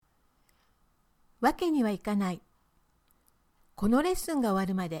わけにはいかない。このレッスンが終わ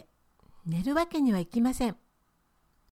るまで寝るわけにはいきません。